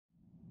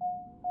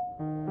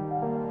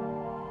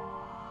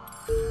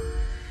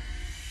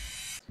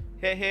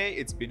Hey,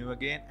 it's Binu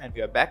again, and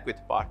we are back with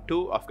part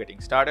 2 of getting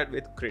started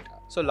with Krita.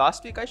 So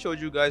last week I showed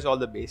you guys all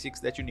the basics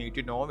that you need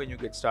to know when you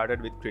get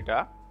started with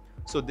Krita.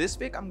 So this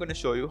week I'm going to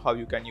show you how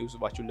you can use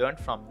what you learned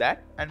from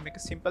that and make a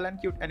simple and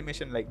cute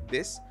animation like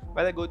this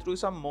while I go through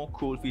some more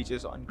cool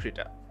features on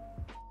Krita.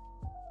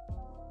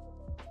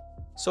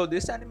 So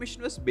this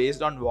animation was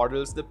based on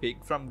Waddles the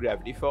pig from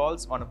Gravity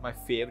Falls, one of my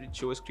favorite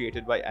shows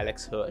created by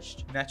Alex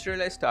Hirsch.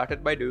 Naturally, I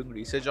started by doing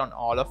research on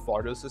all of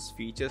Waddles'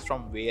 features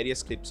from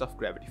various clips of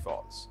Gravity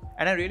Falls.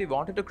 And I really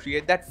wanted to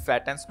create that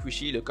fat and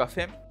squishy look of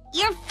him.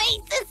 Your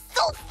face is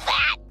so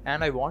fat!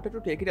 And I wanted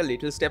to take it a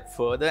little step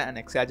further and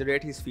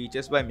exaggerate his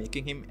features by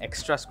making him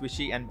extra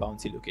squishy and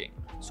bouncy looking.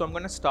 So I'm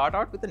going to start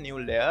out with a new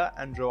layer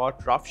and draw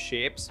out rough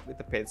shapes with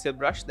a pencil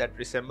brush that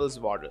resembles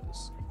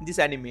Waddles. In this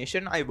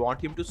animation, I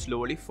want him to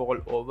slowly fall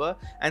over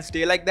and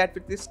stay like that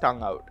with his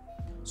tongue out.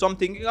 So I'm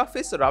thinking of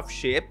his rough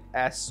shape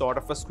as sort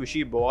of a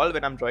squishy ball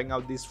when I'm drawing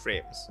out these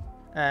frames.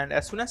 And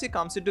as soon as he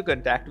comes into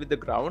contact with the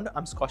ground,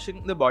 I'm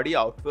squashing the body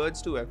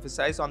outwards to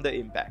emphasize on the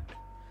impact.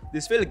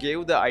 This will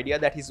give the idea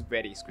that he's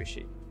very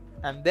squishy.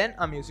 And then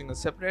I'm using a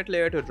separate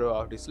layer to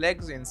draw out his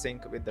legs in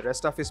sync with the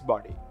rest of his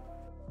body.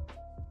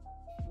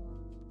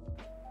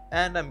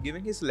 And I'm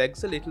giving his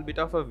legs a little bit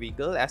of a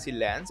wiggle as he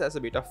lands as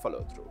a bit of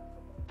follow through.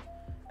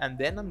 And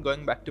then I'm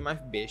going back to my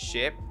base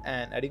shape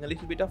and adding a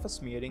little bit of a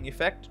smearing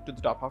effect to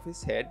the top of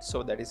his head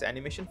so that his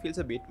animation feels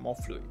a bit more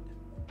fluid.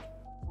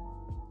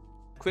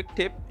 Quick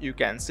tip, you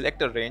can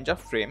select a range of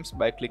frames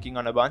by clicking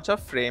on a bunch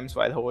of frames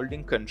while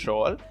holding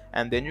Control,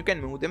 and then you can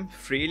move them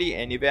freely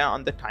anywhere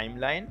on the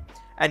timeline.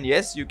 And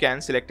yes, you can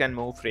select and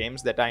move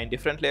frames that are in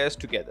different layers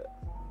together.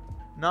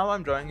 Now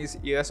I'm drawing his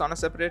ears on a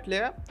separate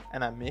layer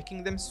and I'm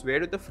making them sway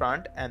to the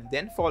front and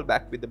then fall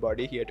back with the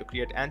body here to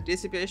create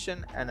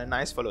anticipation and a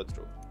nice follow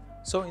through.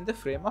 So in the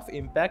frame of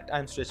impact,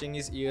 I'm stretching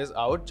his ears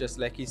out just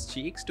like his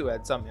cheeks to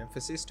add some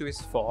emphasis to his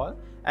fall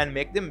and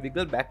make them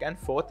wiggle back and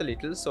forth a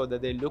little so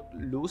that they look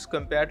loose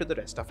compared to the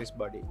rest of his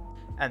body.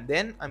 And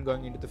then I'm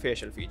going into the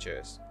facial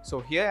features. So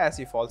here as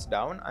he falls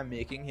down, I'm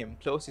making him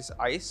close his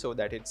eyes so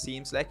that it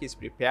seems like he's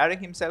preparing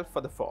himself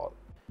for the fall.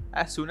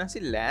 As soon as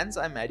he lands,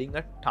 I'm adding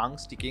a tongue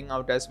sticking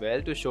out as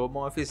well to show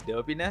more of his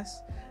derpiness.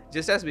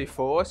 Just as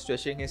before,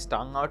 stretching his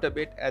tongue out a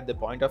bit at the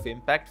point of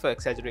impact for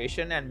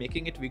exaggeration and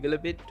making it wiggle a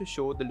bit to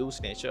show the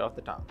loose nature of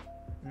the tongue.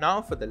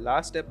 Now for the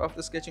last step of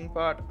the sketching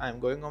part, I'm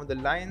going over the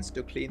lines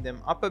to clean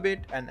them up a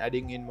bit and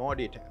adding in more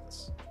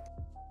details.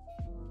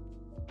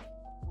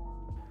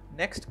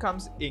 Next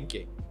comes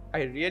inking.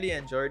 I really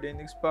enjoy doing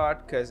this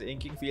part because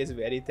inking feels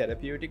very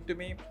therapeutic to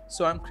me.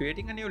 So I'm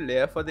creating a new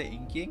layer for the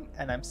inking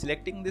and I'm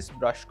selecting this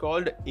brush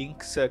called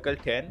Ink Circle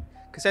 10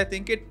 because I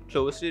think it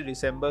closely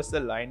resembles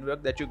the line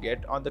work that you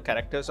get on the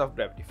characters of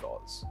Gravity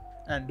Falls.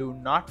 And do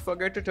not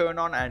forget to turn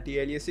on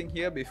anti-aliasing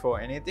here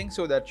before anything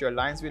so that your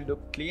lines will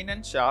look clean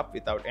and sharp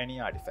without any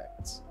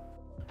artifacts.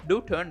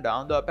 Do turn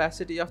down the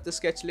opacity of the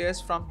sketch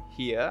layers from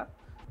here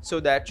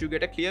so that you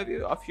get a clear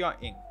view of your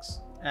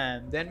inks.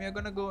 And then we are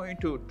going to go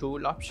into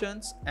tool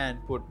options and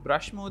put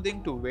brush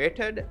smoothing to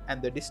weighted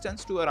and the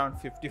distance to around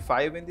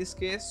 55 in this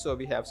case, so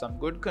we have some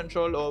good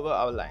control over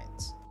our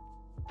lines.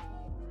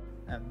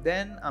 And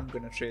then I'm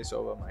going to trace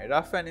over my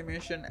rough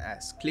animation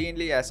as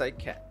cleanly as I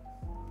can.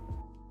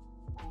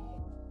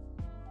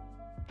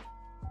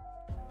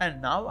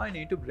 And now I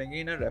need to bring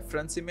in a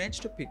reference image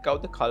to pick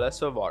out the colors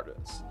for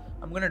Waddles.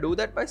 I'm going to do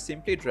that by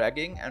simply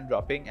dragging and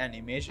dropping an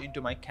image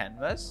into my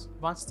canvas.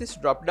 Once this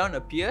drop down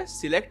appears,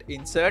 select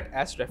Insert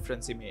as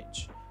Reference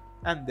Image.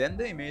 And then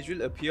the image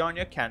will appear on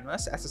your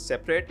canvas as a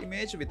separate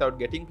image without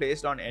getting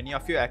placed on any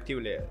of your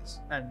active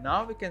layers. And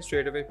now we can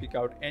straight away pick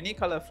out any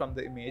color from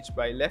the image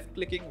by left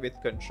clicking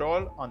with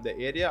Control on the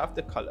area of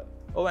the color.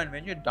 Oh, and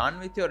when you're done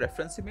with your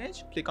reference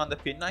image, click on the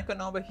pin icon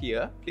over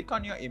here, click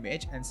on your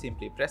image and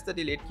simply press the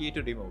delete key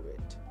to remove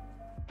it.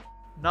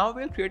 Now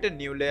we'll create a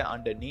new layer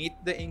underneath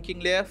the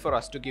inking layer for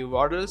us to give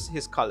Waddles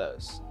his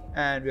colors.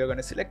 And we are going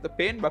to select the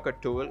paint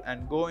bucket tool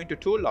and go into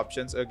tool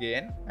options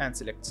again and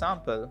select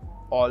sample,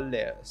 all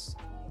layers.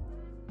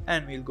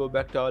 And we'll go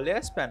back to our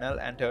layers panel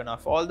and turn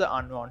off all the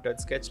unwanted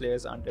sketch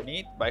layers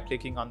underneath by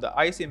clicking on the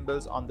eye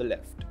symbols on the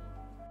left.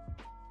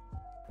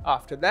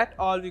 After that,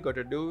 all we got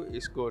to do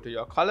is go to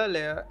your color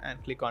layer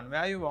and click on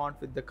where you want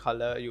with the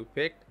color you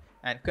picked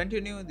and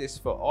continue this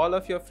for all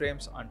of your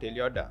frames until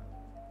you're done.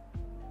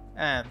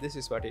 And this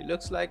is what it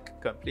looks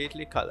like,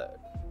 completely colored.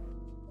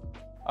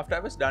 After I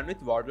was done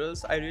with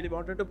Waddles, I really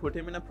wanted to put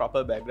him in a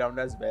proper background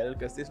as well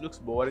because this looks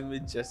boring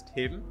with just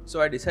him. So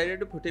I decided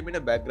to put him in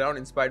a background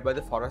inspired by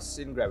the forests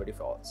in Gravity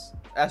Falls.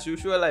 As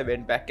usual, I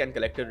went back and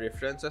collected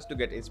references to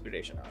get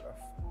inspiration out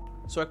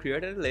of. So I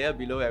created a layer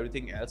below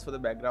everything else for the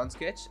background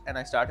sketch and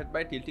I started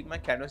by tilting my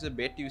canvas a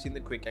bit using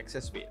the quick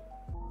access wheel.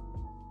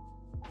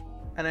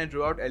 And I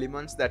drew out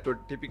elements that would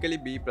typically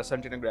be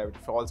present in a Gravity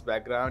Falls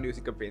background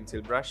using a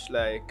pencil brush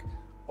like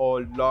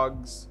old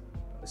logs,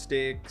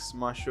 sticks,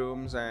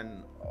 mushrooms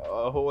and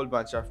a whole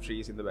bunch of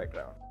trees in the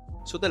background.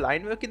 So the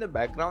line work in the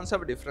backgrounds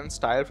have a different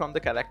style from the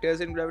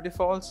characters in Gravity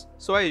Falls,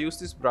 so I used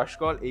this brush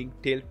called Ink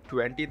Tilt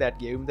 20 that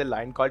gave him the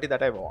line quality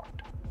that I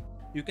want.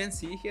 You can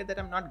see here that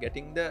I'm not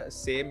getting the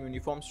same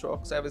uniform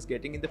strokes I was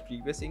getting in the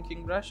previous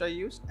inking brush I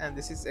used, and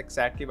this is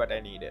exactly what I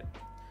needed.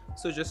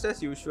 So just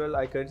as usual,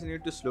 I continue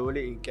to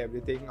slowly ink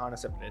everything on a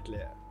separate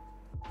layer.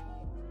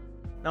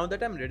 Now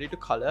that I'm ready to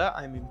color,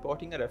 I'm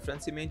importing a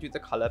reference image with a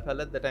color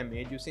palette that I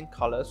made using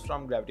colors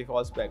from Gravity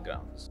Falls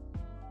backgrounds.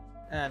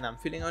 And I'm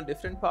filling on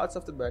different parts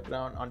of the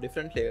background on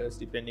different layers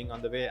depending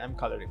on the way I'm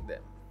coloring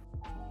them.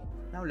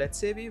 Now let's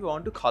say we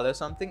want to color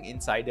something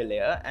inside a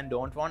layer and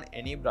don't want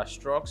any brush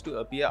strokes to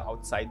appear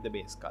outside the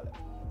base color.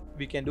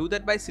 We can do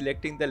that by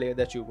selecting the layer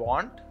that you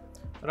want,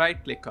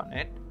 right click on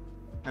it,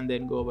 and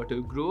then go over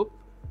to Group,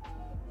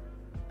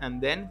 and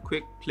then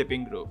Quick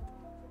Clipping Group.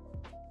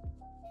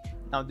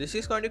 Now this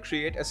is going to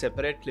create a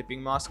separate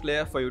clipping mask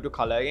layer for you to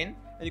color in,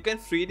 and you can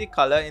freely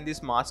color in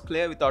this mask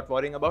layer without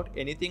worrying about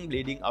anything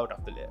bleeding out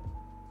of the layer.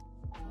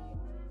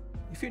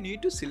 If you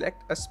need to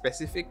select a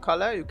specific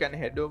color, you can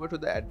head over to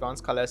the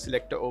advanced color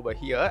selector over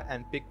here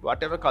and pick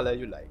whatever color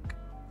you like.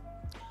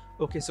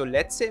 Okay, so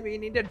let's say we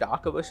need a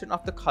darker version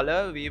of the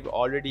color we've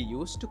already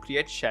used to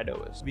create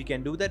shadows. We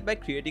can do that by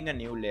creating a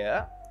new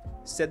layer,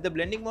 set the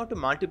blending mode to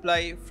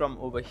multiply from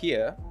over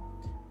here,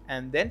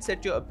 and then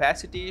set your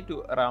opacity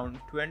to around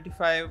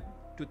 25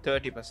 to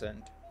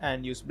 30%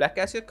 and use black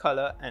as your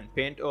color and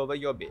paint over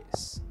your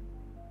base.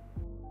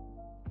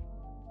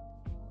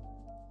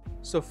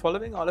 So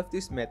following all of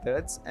these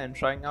methods and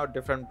trying out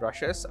different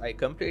brushes, I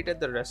completed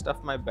the rest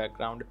of my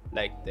background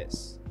like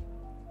this.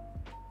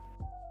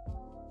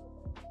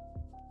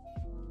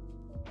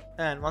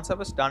 And once I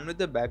was done with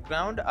the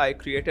background, I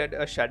created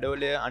a shadow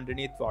layer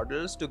underneath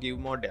Waddles to give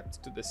more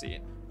depth to the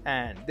scene.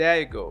 And there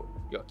you go,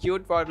 your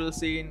cute Waddle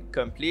scene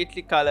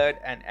completely colored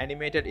and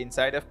animated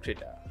inside of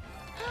Krita.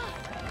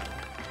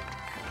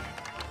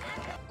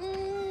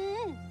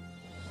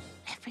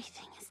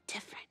 Everything is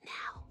different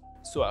now.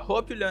 So I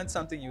hope you learned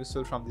something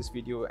useful from this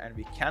video, and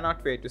we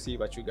cannot wait to see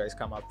what you guys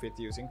come up with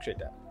using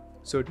Krita.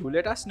 So do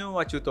let us know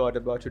what you thought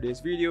about today's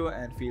video,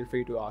 and feel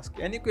free to ask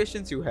any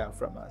questions you have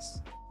from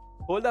us.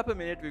 Hold up a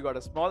minute, we got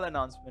a small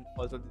announcement.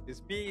 Also, this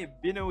is me,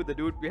 Binu, the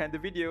dude behind the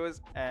videos,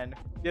 and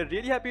we are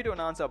really happy to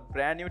announce a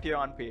brand new tier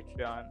on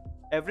Patreon.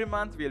 Every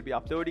month we'll be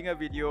uploading a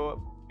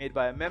video made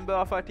by a member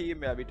of our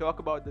team where we talk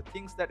about the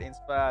things that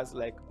inspire us,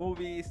 like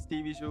movies,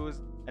 TV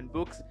shows, and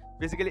books.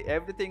 Basically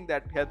everything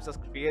that helps us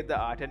create the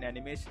art and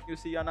animation you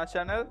see on our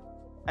channel.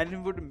 And it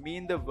would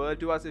mean the world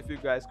to us if you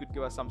guys could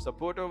give us some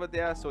support over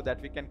there so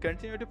that we can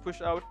continue to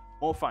push out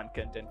more fun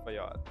content for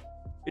y'all.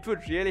 It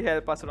would really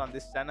help us run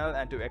this channel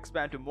and to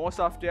expand to more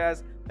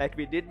softwares like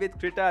we did with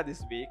Krita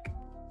this week.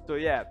 So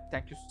yeah,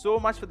 thank you so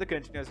much for the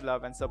continuous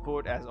love and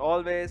support as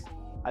always.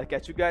 I'll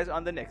catch you guys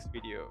on the next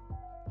video.